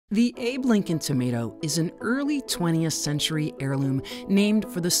The Abe Lincoln tomato is an early 20th century heirloom named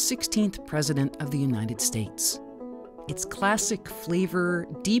for the 16th President of the United States. Its classic flavor,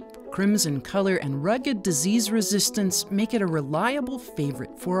 deep crimson color, and rugged disease resistance make it a reliable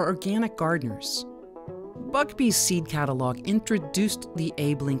favorite for organic gardeners. Buckbee's seed catalog introduced the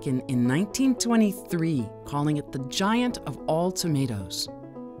Abe Lincoln in 1923, calling it the giant of all tomatoes.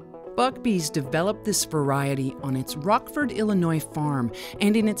 Buckbee's developed this variety on its Rockford, Illinois farm,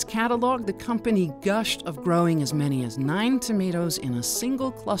 and in its catalog, the company gushed of growing as many as 9 tomatoes in a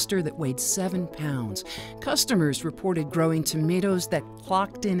single cluster that weighed 7 pounds. Customers reported growing tomatoes that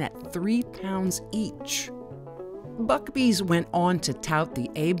clocked in at 3 pounds each. Buckbee's went on to tout the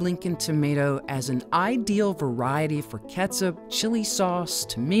Abe Lincoln tomato as an ideal variety for ketchup, chili sauce,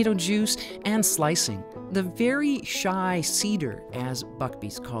 tomato juice, and slicing. The very shy cedar, as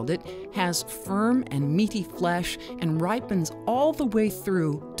Buckbee's called it, has firm and meaty flesh and ripens all the way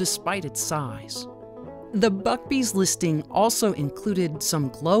through despite its size. The Buckbee's listing also included some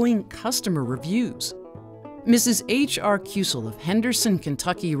glowing customer reviews. Mrs. H.R. Cusel of Henderson,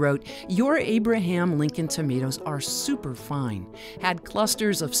 Kentucky wrote, "Your Abraham Lincoln tomatoes are super fine. Had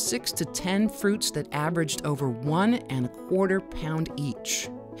clusters of 6 to 10 fruits that averaged over 1¼ pound each."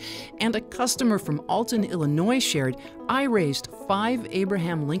 And a customer from Alton, Illinois shared, "I raised 5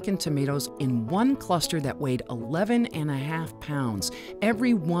 Abraham Lincoln tomatoes in one cluster that weighed 11½ pounds.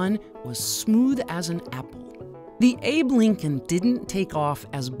 Every one was smooth as an apple." The Abe Lincoln didn't take off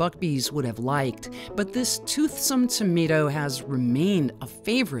as Buckbee's would have liked, but this toothsome tomato has remained a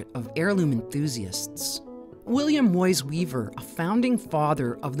favorite of heirloom enthusiasts. William Moyes Weaver, a founding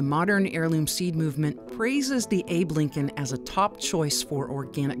father of the modern heirloom seed movement, praises the Abe Lincoln as a top choice for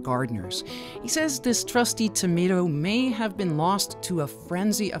organic gardeners. He says this trusty tomato may have been lost to a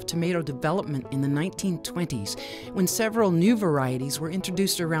frenzy of tomato development in the 1920s, when several new varieties were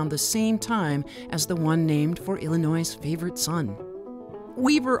introduced around the same time as the one named for Illinois' favorite son.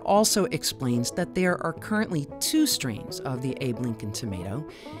 Weaver also explains that there are currently 2 strains of the Abe Lincoln tomato,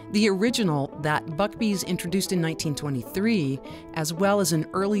 the original that Buckbee's introduced in 1923, as well as an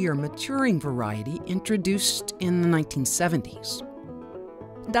earlier maturing variety introduced in the 1970s.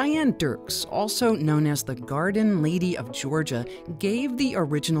 Diane Dirks, also known as the Garden Lady of Georgia, gave the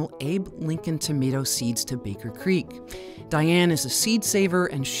original Abe Lincoln tomato seeds to Baker Creek. Diane is a seed saver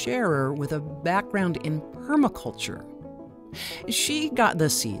and sharer with a background in permaculture. She got the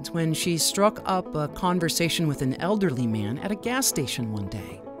seeds when she struck up a conversation with an elderly man at a gas station one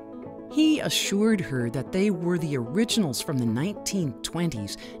day. He assured her that they were the originals from the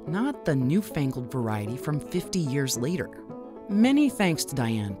 1920s, not the newfangled variety from 50 years later. Many thanks to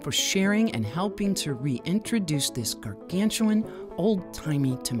Diane for sharing and helping to reintroduce this gargantuan,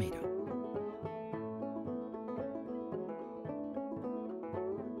 old-timey tomato.